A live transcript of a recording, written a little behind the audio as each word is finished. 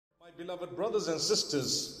Beloved brothers and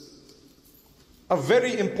sisters, a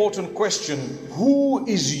very important question: who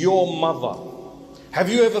is your mother? Have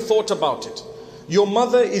you ever thought about it? Your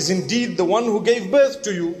mother is indeed the one who gave birth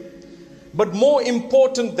to you. But more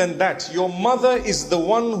important than that, your mother is the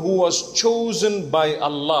one who was chosen by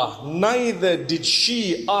Allah. Neither did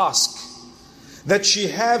she ask that she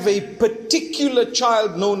have a particular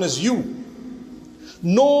child known as you,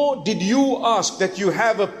 nor did you ask that you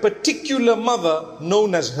have a particular mother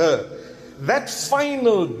known as her. That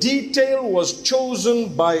final detail was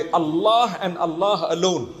chosen by Allah and Allah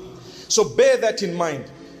alone. So bear that in mind.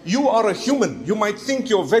 You are a human. You might think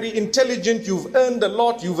you're very intelligent, you've earned a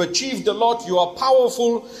lot, you've achieved a lot, you are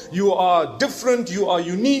powerful, you are different, you are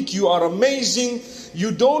unique, you are amazing. You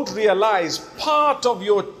don't realize part of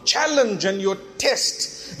your challenge and your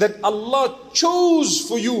test that Allah chose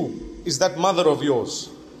for you is that mother of yours.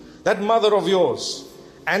 That mother of yours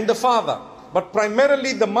and the father. But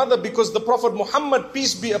primarily the mother, because the Prophet Muhammad,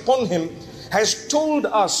 peace be upon him, has told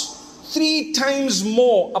us 3 times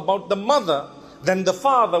more about the mother than the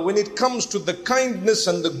father when it comes to the kindness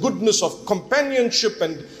and the goodness of companionship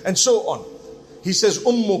and so on. He says,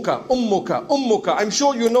 Ummuka, Ummuka, Ummuka. I'm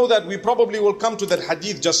sure you know that. We probably will come to that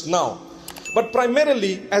hadith just now. But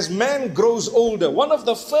primarily, as man grows older, one of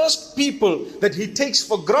the first people that he takes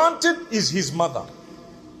for granted is his mother.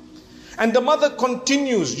 And the mother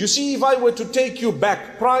continues. You see, if I were to take you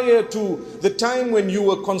back prior to the time when you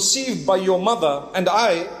were conceived by your mother and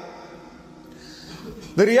I,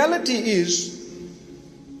 the reality is,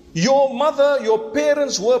 your mother, your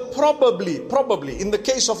parents were probably, in the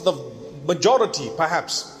case of the majority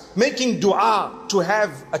perhaps, making dua to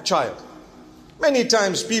have a child. Many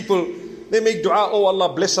times people, they make dua, oh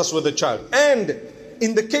Allah bless us with a child. And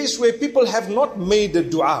in the case where people have not made a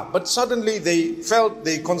dua, but suddenly they felt,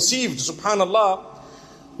 they conceived, subhanallah,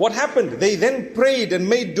 what happened? They then prayed and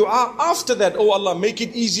made dua after that. Oh Allah, make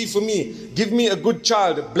it easy for me. Give me a good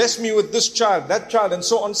child. Bless me with this child, that child, and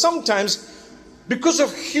so on. Sometimes, because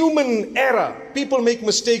of human error, people make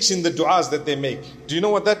mistakes in the du'as that they make. Do you know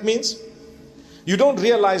what that means? You don't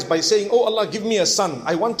realize by saying, oh Allah, give me a son.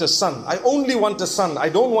 I want a son. I only want a son. I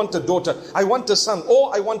don't want a daughter. I want a son.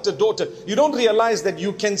 Or I want a daughter. You don't realize that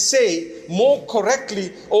you can say more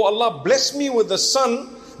correctly, oh Allah, bless me with a son.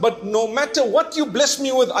 But no matter what you bless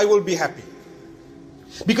me with, I will be happy.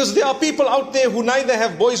 Because there are people out there who neither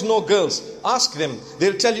have boys nor girls. Ask them.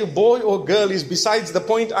 They'll tell you boy or girl is besides the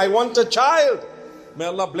point. I want a child. May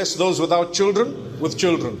Allah bless those without children with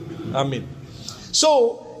children. Ameen.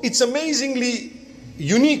 So it's amazingly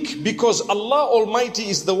unique because Allah Almighty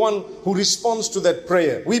is the one who responds to that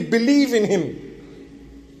prayer. We believe in Him.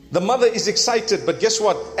 The mother is excited, but guess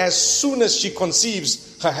what? As soon as she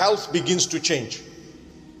conceives, her health begins to change.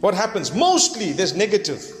 What happens? Mostly there's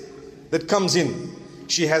negative that comes in.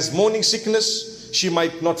 She has morning sickness. She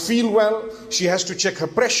might not feel well. She has to check her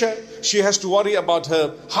pressure. She has to worry about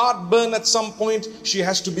her heartburn at some point. She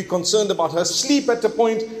has to be concerned about her sleep at a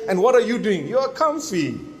point. And what are you doing? You are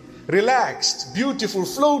comfy, relaxed, beautiful,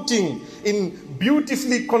 floating in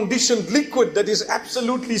beautifully conditioned liquid that is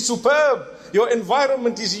absolutely superb. Your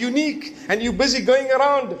environment is unique and you're busy going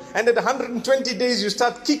around, and at 120 days you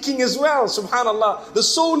start kicking as well. Subhanallah, the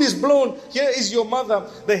soul is blown. Here is your mother.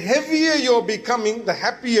 The heavier you're becoming, the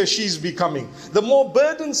happier she's becoming. The more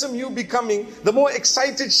burdensome you're becoming, the more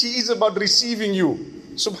excited she is about receiving you.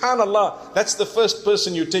 Subhanallah, that's the first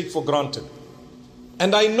person you take for granted.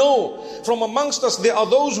 And I know from amongst us there are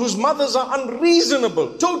those whose mothers are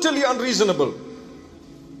unreasonable, totally unreasonable.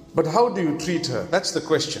 But how do you treat her? That's the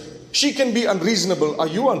question. She can be unreasonable. Are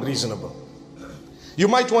you unreasonable? You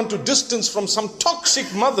might want to distance from some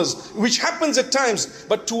toxic mothers, which happens at times,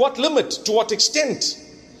 but to what limit? To what extent?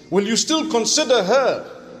 Will you still consider her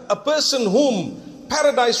a person whom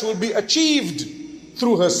paradise will be achieved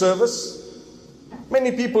through her service?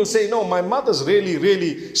 Many people say, no, my mother's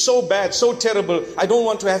really so bad, so terrible. I don't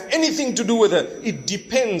want to have anything to do with her. It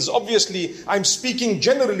depends. Obviously, I'm speaking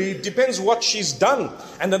generally. It depends what she's done.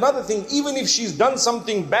 And another thing, even if she's done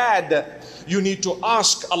something bad, you need to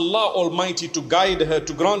ask Allah Almighty to guide her,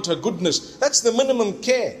 to grant her goodness. That's the minimum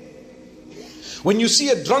care. When you see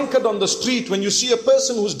a drunkard on the street, when you see a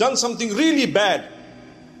person who's done something really bad,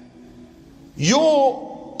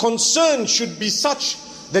 your concern should be such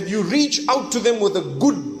that you reach out to them with a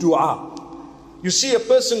good dua. You see a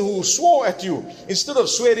person who swore at you, instead of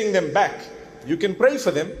swearing them back, you can pray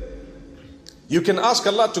for them. You can ask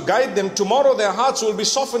Allah to guide them. Tomorrow their hearts will be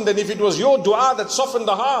softened, and if it was your dua that softened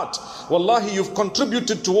the heart, wallahi, you've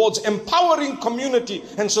contributed towards empowering community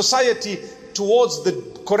and society towards the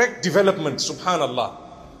correct development. Subhanallah.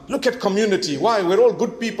 Look at community. Why? We're all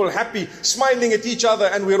good people, happy, smiling at each other,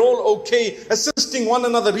 and we're all okay, assisting one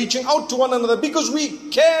another, reaching out to one another, because we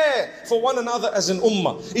care for one another as an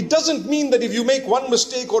ummah. It doesn't mean that if you make one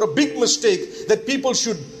mistake or a big mistake, that people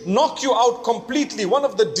should knock you out completely. One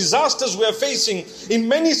of the disasters we're facing in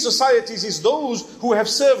many societies is those who have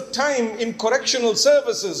served time in correctional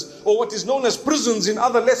services, or what is known as prisons in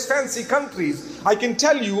other less fancy countries. I can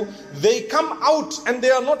tell you, they come out and they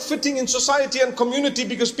are not fitting in society and community,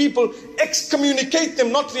 because people excommunicate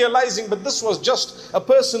them, not realizing, but this was just a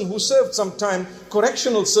person who served some time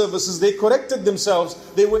correctional services. They corrected themselves.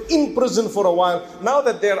 They were in prison for a while. Now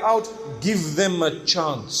that they're out, give them a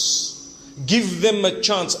chance. Give them a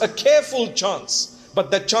chance, a careful chance, but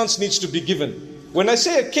that chance needs to be given. When I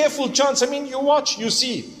say a careful chance, I mean you watch, you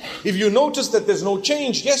see. If you notice that there's no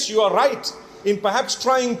change, yes, you are right in perhaps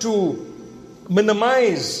trying to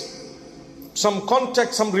minimize some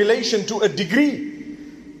contact, some relation to a degree.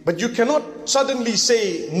 But you cannot suddenly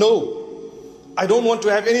say, no, I don't want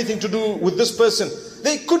to have anything to do with this person.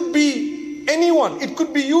 They could be anyone. It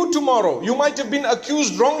could be you tomorrow. You might have been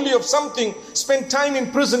accused wrongly of something, spent time in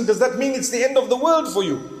prison. Does that mean it's the end of the world for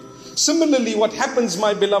you? Similarly, what happens,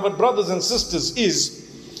 my beloved brothers and sisters, is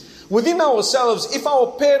within ourselves, if our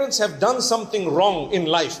parents have done something wrong in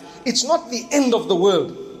life, it's not the end of the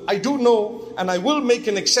world. I do know, and I will make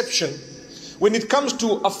an exception, when it comes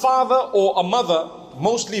to a father or a mother,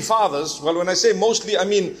 mostly fathers. Well, when I say mostly, I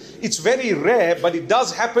mean it's very rare, but it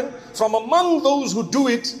does happen. From among those who do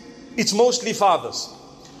it, it's mostly fathers.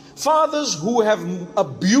 Fathers who have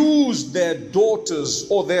abused their daughters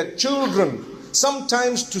or their children,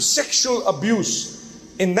 sometimes to sexual abuse.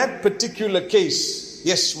 In that particular case,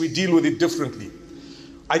 yes, we deal with it differently.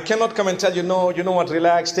 I cannot come and tell you, no, you know what,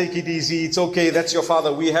 relax, take it easy, it's okay, that's your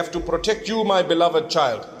father. We have to protect you, my beloved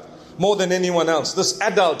child, more than anyone else. This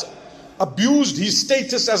adult abused his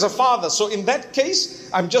status as a father. So in that case,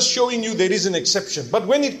 I'm just showing you there is an exception. But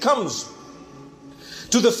when it comes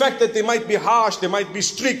to the fact that they might be harsh, they might be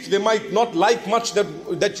strict, they might not like much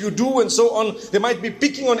that you do and so on, they might be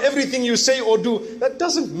picking on everything you say or do, that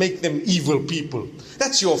doesn't make them evil people.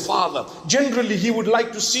 That's your father. Generally, he would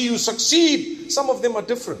like to see you succeed. Some of them are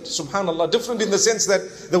different, subhanallah, different in the sense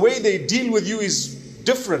that the way they deal with you is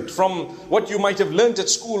different from what you might have learnt at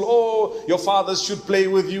school. Oh, your fathers should play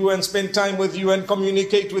with you and spend time with you and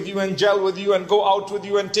communicate with you and gel with you and go out with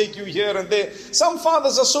you and take you here and there. Some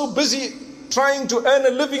fathers are so busy trying to earn a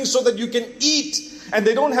living so that you can eat, and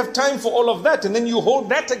they don't have time for all of that, and then you hold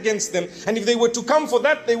that against them. And if they were to come for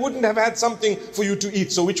that, they wouldn't have had something for you to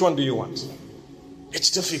eat. So which one do you want? It's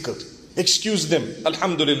difficult. Excuse them.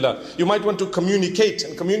 Alhamdulillah. You might want to communicate,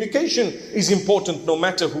 and communication is important no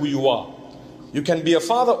matter who you are. You can be a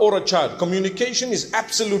father or a child. Communication is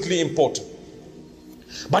absolutely important.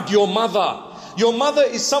 But your mother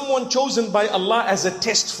is someone chosen by Allah as a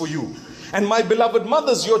test for you. And my beloved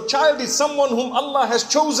mothers, your child is someone whom Allah has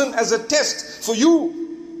chosen as a test for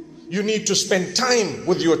you. You need to spend time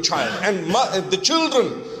with your child. And the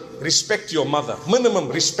children, respect your mother. Minimum,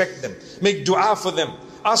 respect them. Make dua for them.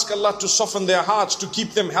 Ask Allah to soften their hearts, to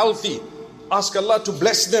keep them healthy. Ask Allah to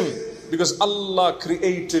bless them. Because Allah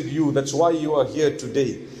created you. That's why you are here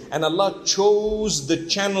today. And Allah chose the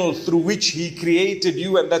channel through which He created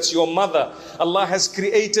you, and that's your mother. Allah has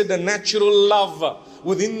created a natural love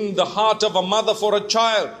within the heart of a mother for a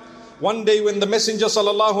child. One day when the Messenger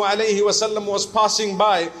sallallahu alaihi wasallam was passing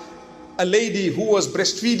by a lady who was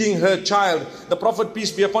breastfeeding her child, the Prophet,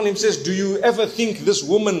 peace be upon him, says, do you ever think this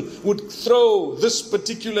woman would throw this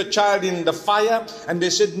particular child in the fire? And they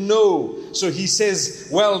said, no. So he says,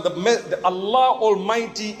 well, Allah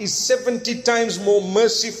Almighty is 70 times more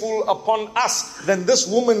merciful upon us than this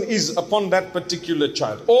woman is upon that particular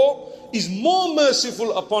child, or is more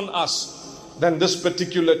merciful upon us than this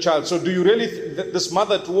particular child. So do you really, this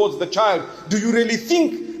mother towards the child, do you really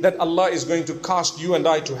think that Allah is going to cast you and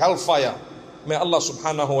I to hellfire? May Allah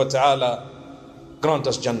subhanahu wa ta'ala grant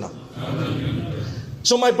us Jannah. Amen.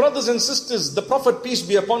 So my brothers and sisters, the Prophet, peace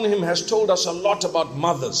be upon him, has told us a lot about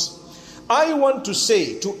mothers. I want to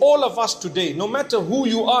say to all of us today, no matter who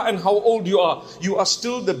you are and how old you are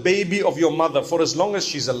still the baby of your mother for as long as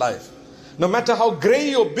she's alive. No matter how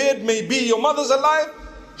grey your beard may be, your mother's alive,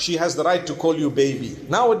 she has the right to call you baby.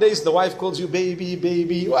 Nowadays, the wife calls you baby,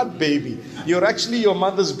 baby. What baby? You're actually your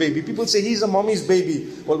mother's baby. People say, he's a mommy's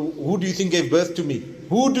baby. Well, who do you think gave birth to me?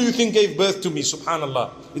 Who do you think gave birth to me?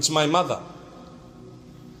 Subhanallah. It's my mother.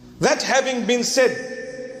 That having been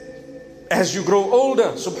said, as you grow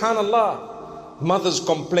older, subhanallah, mothers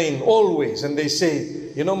complain always. And they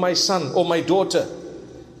say, you know, my son or my daughter,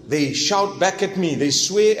 they shout back at me. They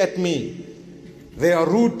swear at me. They are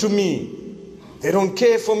rude to me. They don't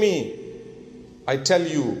care for me. I tell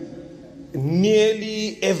you,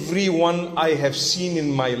 nearly everyone I have seen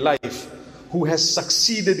in my life who has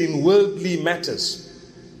succeeded in worldly matters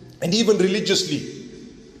and even religiously,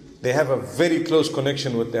 they have a very close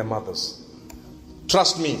connection with their mothers.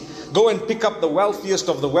 Trust me, go and pick up the wealthiest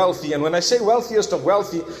of the wealthy. And when I say wealthiest of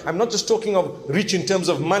wealthy, I'm not just talking of rich in terms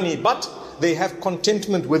of money, but they have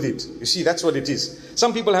contentment with it. You see, that's what it is.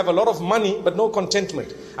 Some people have a lot of money, but no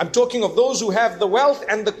contentment. I'm talking of those who have the wealth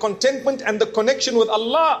and the contentment and the connection with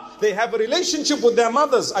Allah. They have a relationship with their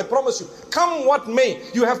mothers. I promise you, come what may.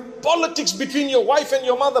 You have politics between your wife and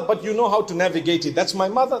your mother, but you know how to navigate it. That's my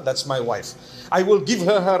mother, that's my wife. I will give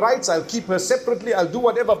her her rights, I'll keep her separately, I'll do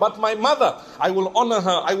whatever. But my mother, I will honor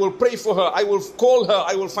her, I will pray for her, I will call her,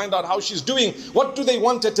 I will find out how she's doing. What do they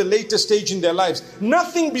want at a later stage in their lives?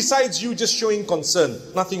 Nothing besides you just showing concern.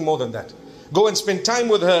 Nothing more than that. Go and spend time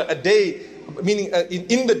with her a day, meaning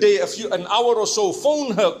in the day, an hour or so.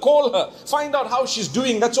 Phone her, call her, find out how she's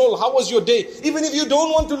doing. That's all. How was your day? Even if you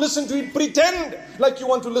don't want to listen to it, pretend like you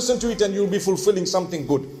want to listen to it and you'll be fulfilling something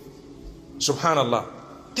good. Subhanallah.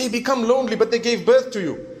 They become lonely, but they gave birth to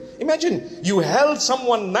you. Imagine, you held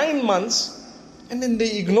someone 9 months and then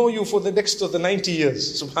they ignore you for the next of the 90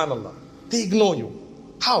 years. Subhanallah. They ignore you.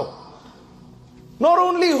 How? Not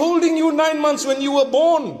only holding you 9 months when you were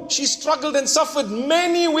born, she struggled and suffered.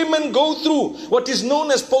 Many women go through what is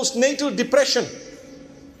known as postnatal depression.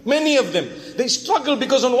 Many of them. They struggle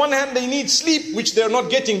because on one hand they need sleep, which they're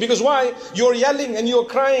not getting. Because why? You're yelling and you're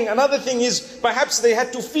crying. Another thing is, perhaps they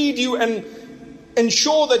had to feed you and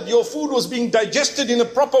ensure that your food was being digested in a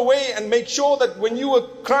proper way, and make sure that when you were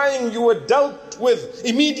crying, you were dealt with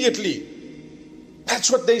immediately.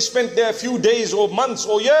 That's what they spent there a few days or months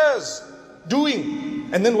or years doing.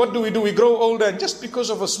 And then what do? We grow older, and just because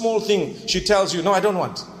of a small thing, she tells you, no, I don't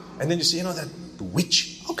want. And then you say, you know, that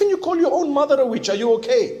witch. How can you call your own mother a witch? Are you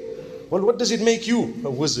okay? Well, what does it make you? A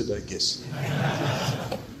wizard, I guess.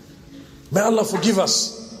 May Allah forgive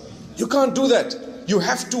us. You can't do that. You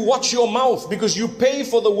have to watch your mouth, because you pay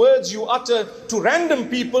for the words you utter to random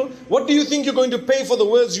people. What do you think you're going to pay for the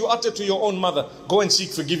words you utter to your own mother? Go and seek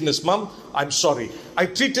forgiveness. Mom, I'm sorry. I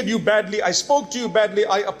treated you badly. I spoke to you badly.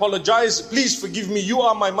 I apologize. Please forgive me. You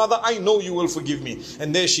are my mother. I know you will forgive me.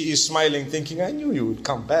 And there she is smiling, thinking, I knew you would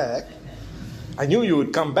come back. I knew you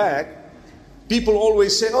would come back. People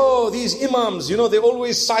always say, oh, these imams, you know, they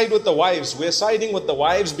always side with the wives. We're siding with the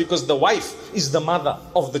wives because the wife is the mother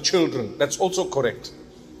of the children. That's also correct.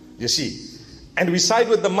 You see. And we side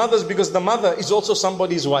with the mothers because the mother is also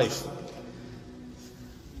somebody's wife.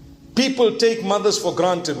 People take mothers for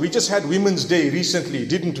granted. We just had Women's Day recently,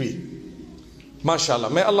 didn't we?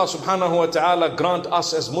 MashaAllah. May Allah subhanahu wa ta'ala grant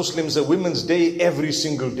us as Muslims a Women's Day every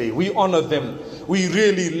single day. We honor them. We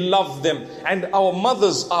really love them. And our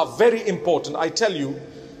mothers are very important. I tell you,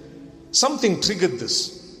 something triggered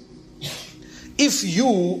this. If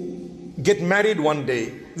you get married one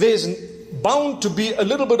day, there's bound to be a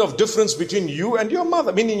little bit of difference between you and your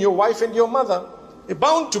mother, meaning your wife and your mother. It's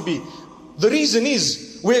bound to be. The reason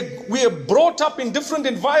is we are brought up in different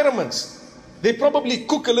environments. They probably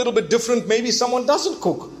cook a little bit different. Maybe someone doesn't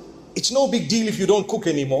cook. It's no big deal if you don't cook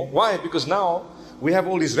anymore. Why? Because now we have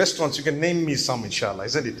all these restaurants. You can name me some, inshallah,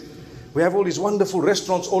 isn't it? We have all these wonderful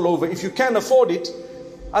restaurants all over. If you can afford it,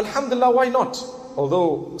 alhamdulillah, why not?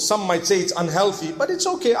 Although some might say it's unhealthy, but it's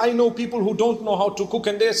okay. I know people who don't know how to cook,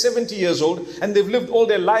 and they're 70 years old and they've lived all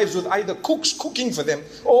their lives with either cooks cooking for them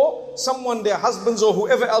or someone, their husbands or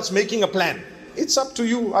whoever else, making a plan. It's up to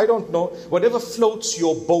you. I don't know. Whatever floats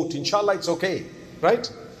your boat, inshallah, it's okay. Right?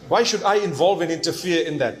 Why should I involve and interfere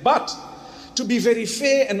in that? But to be very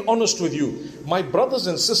fair and honest with you, my brothers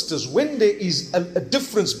and sisters, when there is a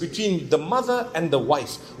difference between the mother and the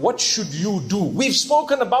wife, what should you do? We've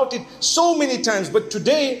spoken about it so many times, but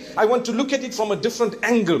today I want to look at it from a different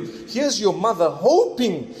angle. Here's your mother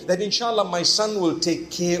hoping that inshallah my son will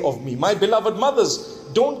take care of me. My beloved mothers,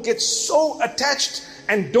 don't get so attached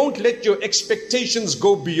and don't let your expectations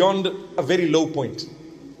go beyond a very low point.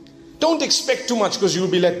 Don't expect too much because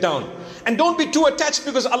you'll be let down. And don't be too attached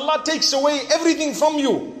because Allah takes away everything from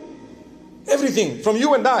you. Everything from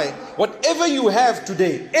you and I. Whatever you have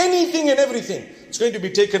today, anything and everything, it's going to be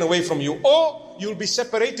taken away from you. Or you'll be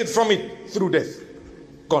separated from it through death.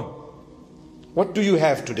 Gone. What do you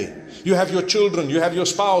have today? You have your children, you have your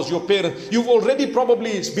spouse, your parents. You've already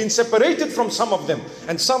probably been separated from some of them.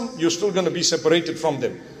 And some you're still going to be separated from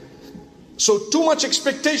them. So too much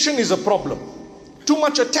expectation is a problem. Too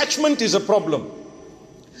much attachment is a problem.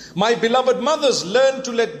 My beloved mothers, learn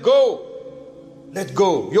to let go. Let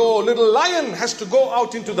go. Your little lion has to go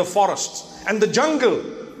out into the forest and the jungle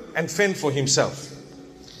and fend for himself.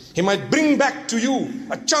 He might bring back to you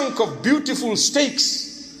a chunk of beautiful steaks.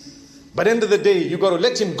 But end of the day, you got to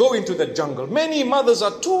let him go into that jungle. Many mothers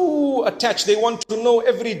are too attached. They want to know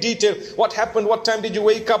every detail. What happened? What time did you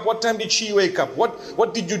wake up? What time did she wake up?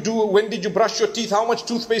 What did you do? When did you brush your teeth? How much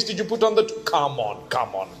toothpaste did you put on the Come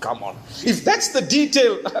on. If that's the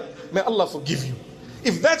detail, may Allah forgive you.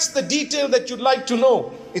 If that's the detail that you'd like to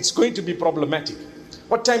know, it's going to be problematic.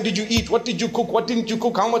 What time did you eat? What did you cook? What didn't you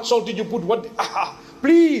cook? How much salt did you put?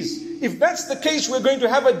 Please, if that's the case, we're going to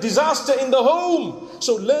have a disaster in the home.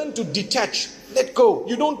 So learn to detach, let go.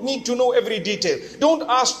 You don't need to know every detail. Don't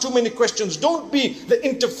ask too many questions. Don't be the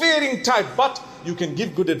interfering type, but you can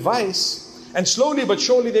give good advice. And slowly but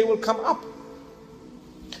surely they will come up.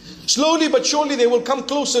 Slowly but surely they will come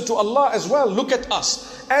closer to Allah as well. Look at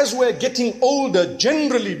us. As we're getting older,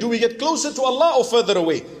 generally, do we get closer to Allah or further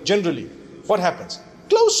away? Generally, what happens?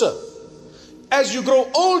 Closer. As you grow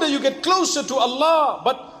older, you get closer to Allah.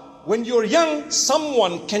 But when you're young,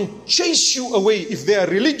 someone can chase you away if they are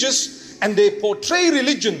religious and they portray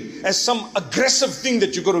religion as some aggressive thing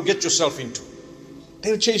that you've got to get yourself into.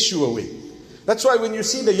 They'll chase you away. That's why when you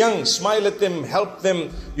see the young, smile at them, help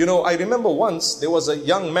them. You know, I remember once there was a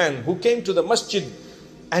young man who came to the masjid,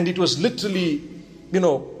 and it was literally,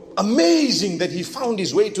 amazing that he found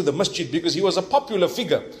his way to the masjid because he was a popular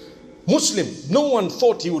figure. Muslim. No one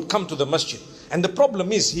thought he would come to the masjid. And the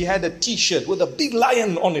problem is, he had a t-shirt with a big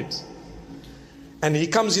lion on it. And he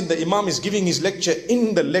comes in, the Imam is giving his lecture.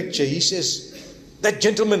 In the lecture, he says, that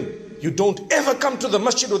gentleman, you don't ever come to the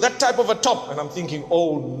masjid with that type of a top. And I'm thinking,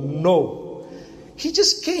 oh no. He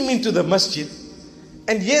just came into the masjid.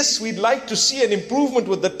 And yes, we'd like to see an improvement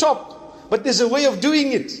with the top, but there's a way of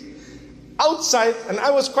doing it. Outside, and I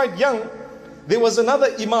was quite young, there was another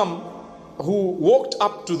Imam who walked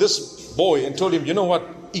up to this boy and told him, you know what?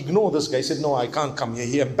 Ignore this guy. He said, no, I can't come here.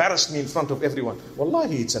 He embarrassed me in front of everyone.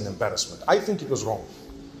 Wallahi, it's an embarrassment. I think it was wrong.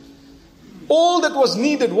 All that was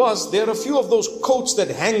needed was, there are a few of those coats that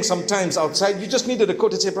hang sometimes outside. You just needed a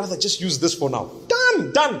coat and say, brother, just use this for now.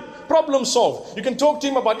 Done. Problem solved. You can talk to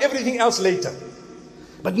him about everything else later.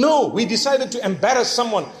 But no, we decided to embarrass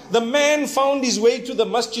someone. The man found his way to the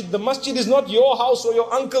masjid. The masjid is not your house or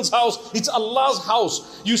your uncle's house. It's Allah's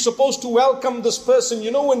house. You're supposed to welcome this person.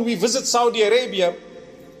 You know, when we visit Saudi Arabia,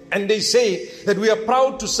 and they say that we are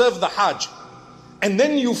proud to serve the Hajj. And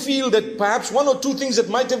then you feel that perhaps one or two things that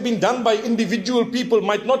might have been done by individual people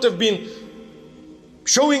might not have been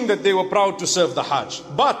showing that they were proud to serve the Hajj.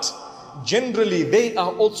 But generally they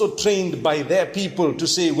are also trained by their people to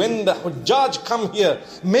say, when the Hujjaj come here,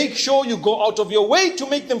 make sure you go out of your way to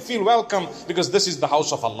make them feel welcome, because this is the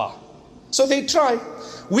house of Allah. So they try.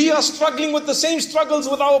 We are struggling with the same struggles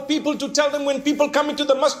with our people to tell them, when people come into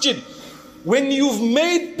the masjid, when you've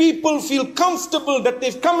made people feel comfortable that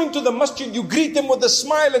they've come into the masjid, you greet them with a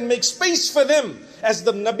smile and make space for them. As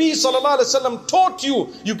the Nabi sallallahu alaihi wasallam taught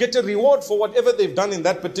you, you get a reward for whatever they've done in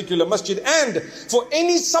that particular masjid. And for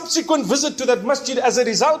any subsequent visit to that masjid as a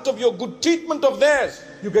result of your good treatment of theirs,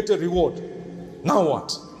 you get a reward. Now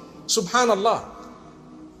what? Subhanallah.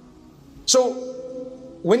 So,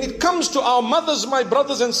 when it comes to our mothers, my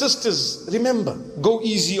brothers and sisters, remember, go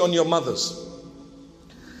easy on your mothers.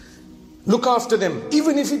 Look after them,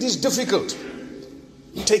 even if it is difficult.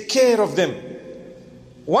 Take care of them.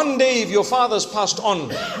 One day, if your father's passed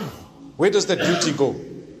on, where does that duty go?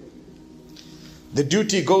 The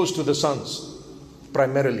duty goes to the sons,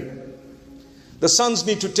 primarily. The sons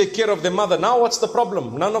need to take care of their mother. Now what's the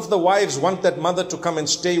problem? None of the wives want that mother to come and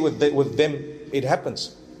stay with them. It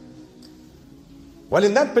happens. Well,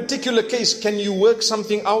 in that particular case, can you work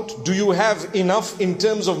something out? Do you have enough in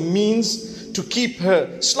terms of means to keep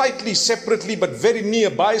her slightly separately but very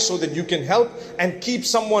nearby, so that you can help and keep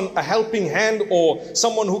someone, a helping hand, or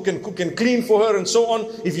someone who can cook and clean for her and so on?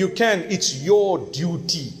 If you can, it's your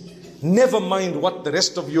duty. Never mind what the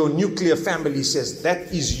rest of your nuclear family says. That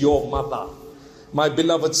is your mother. My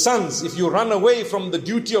beloved sons, if you run away from the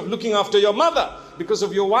duty of looking after your mother because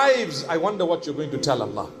of your wives, I wonder what you're going to tell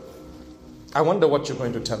Allah. I wonder what you're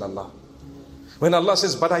going to tell Allah. When Allah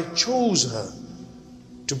says, but I chose her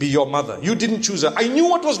to be your mother. You didn't choose her. I knew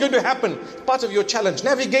what was going to happen. Part of your challenge.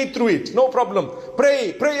 Navigate through it. No problem.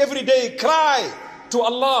 Pray every day. Cry to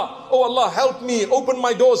Allah. Oh Allah, help me. Open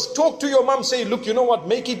my doors. Talk to your mom. Say, look, you know what?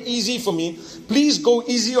 Make it easy for me. Please go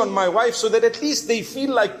easy on my wife, so that at least they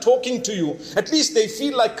feel like talking to you. At least they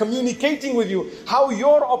feel like communicating with you. How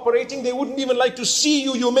you're operating, they wouldn't even like to see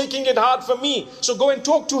you. You're making it hard for me. So go and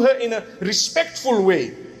talk to her in a respectful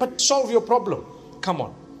way. But solve your problem. Come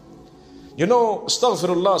on. You know,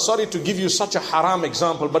 astaghfirullah, sorry to give you such a haram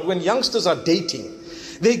example, but when youngsters are dating,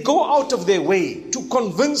 They go out of their way to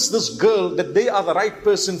convince this girl that they are the right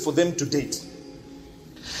person for them to date.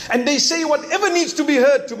 And they say whatever needs to be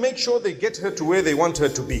heard to make sure they get her to where they want her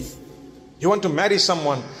to be. You want to marry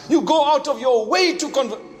someone, you go out of your way to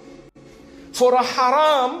convince. For a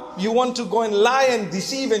haram, you want to go and lie and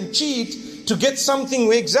deceive and cheat to get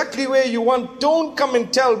something exactly where you want. Don't come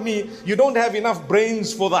and tell me you don't have enough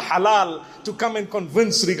brains for the halal to come and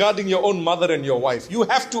convince regarding your own mother and your wife. You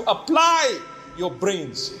have to apply your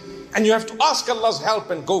brains and you have to ask Allah's help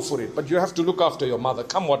and go for it. But you have to look after your mother,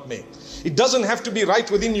 come what may. It doesn't have to be right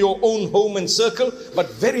within your own home and circle,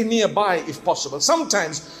 but very nearby if possible.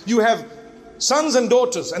 Sometimes you have sons and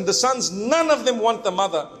daughters, and the sons, none of them want the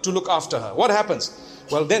mother to look after her. What happens?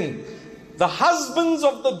 Well then, the husbands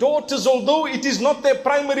of the daughters, although it is not their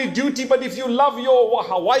primary duty, but if you love your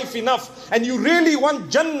wife enough and you really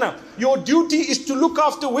want Jannah, your duty is to look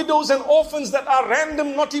after widows and orphans that are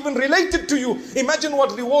random, not even related to you. Imagine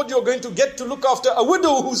what reward you're going to get to look after a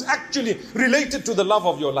widow who's actually related to the love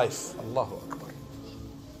of your life. Allahu Akbar.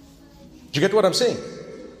 Do you get what I'm saying?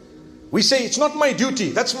 We say, it's not my duty,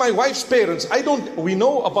 that's my wife's parents. We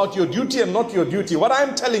know about your duty and not your duty. What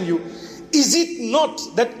I'm telling you, is it not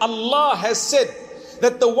that Allah has said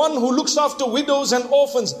that the one who looks after widows and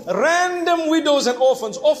orphans, random widows and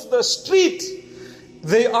orphans off the street,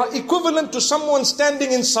 they are equivalent to someone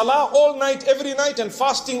standing in salah all night, every night, and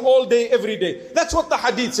fasting all day, every day. That's what the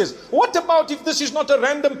hadith says. What about if this is not a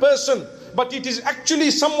random person, but it is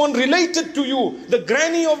actually someone related to you, the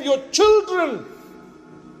granny of your children?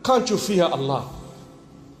 Can't you fear Allah?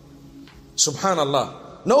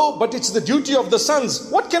 Subhanallah. No, but it's the duty of the sons.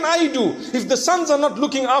 What can I do? If the sons are not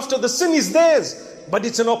looking after, the sin is theirs. But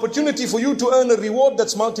it's an opportunity for you to earn a reward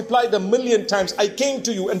that's multiplied 1,000,000 times. I came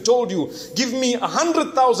to you and told you, give me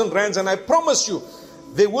 100,000 rands and I promise you,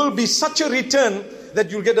 there will be such a return that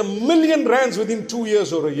you'll get 1,000,000 rands within 2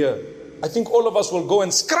 years or a year. I think all of us will go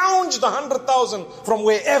and scrounge the 100,000 from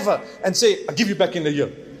wherever and say, I'll give you back in a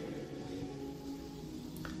year.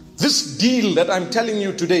 This deal that I'm telling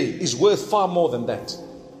you today is worth far more than that.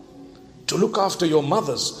 To look after your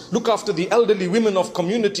mothers, look after the elderly women of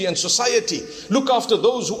community and society, look after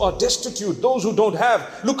those who are destitute, those who don't have,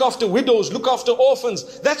 look after widows, look after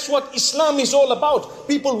orphans. That's what Islam is all about.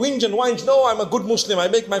 People whinge and whine, no, I'm a good Muslim, I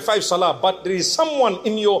make my 5 salah, but there is someone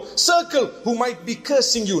in your circle who might be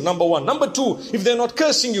cursing you, number one. Number two, if they're not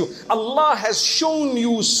cursing you, Allah has shown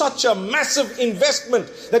you such a massive investment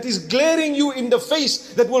that is glaring you in the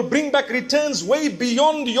face, that will bring back returns way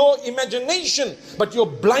beyond your imagination, but you're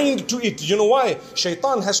blind to it. You know why?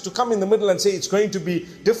 Shaitan has to come in the middle and say, it's going to be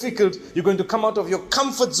difficult. You're going to come out of your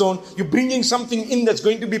comfort zone. You're bringing something in that's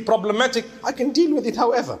going to be problematic. I can deal with it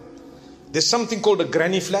however. There's something called a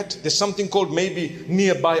granny flat. There's something called maybe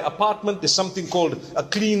nearby apartment. There's something called a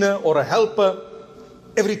cleaner or a helper.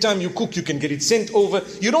 Every time you cook, you can get it sent over.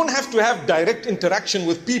 You don't have to have direct interaction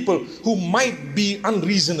with people who might be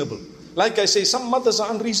unreasonable. Like I say, some mothers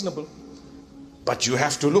are unreasonable. But you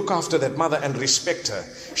have to look after that mother and respect her.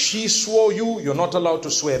 She swore you, you're not allowed to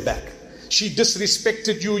swear back. She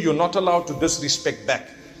disrespected you, you're not allowed to disrespect back.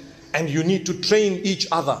 And you need to train each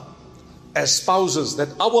other as spouses that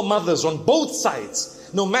our mothers on both sides,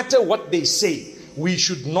 no matter what they say, we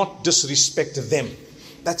should not disrespect them.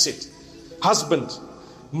 That's it. Husband,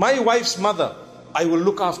 my wife's mother, I will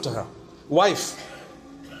look after her. Wife,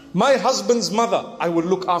 my husband's mother, I will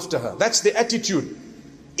look after her. That's the attitude.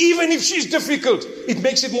 Even if she's difficult, it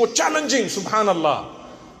makes it more challenging. Subhanallah.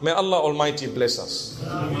 May Allah Almighty bless us.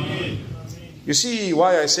 Amen. You see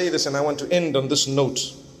why I say this, and I want to end on this note.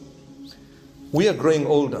 We are growing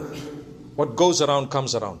older. What goes around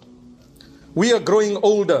comes around. We are growing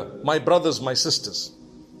older, my brothers, my sisters.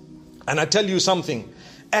 And I tell you something,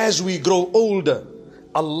 as we grow older,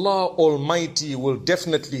 Allah Almighty will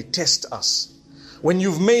definitely test us. When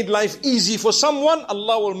you've made life easy for someone,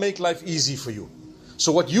 Allah will make life easy for you.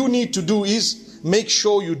 So what you need to do is make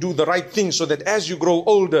sure you do the right thing so that as you grow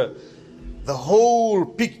older, the whole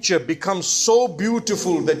picture becomes so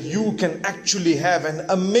beautiful that you can actually have an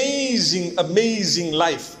amazing, amazing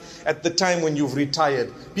life at the time when you've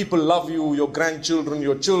retired. People love you, your grandchildren,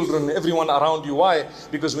 your children, everyone around you. Why?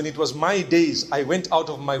 Because when it was my days, I went out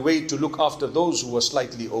of my way to look after those who were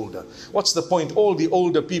slightly older. What's the point? All the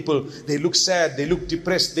older people, they look sad, they look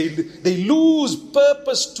depressed, they lose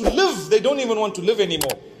purpose to live. They don't even want to live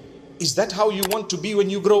anymore. Is that how you want to be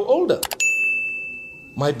when you grow older?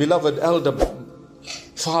 My beloved elder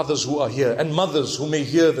fathers who are here and mothers who may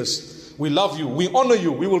hear this, we love you, we honor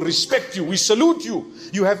you, we will respect you, we salute you.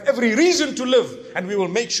 You have every reason to live, and we will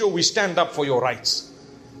make sure we stand up for your rights.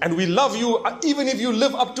 And we love you, even if you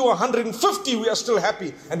live up to 150, we are still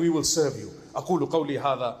happy and we will serve you. أقول قولي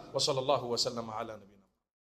هذا وصلى الله وسلم على نبينا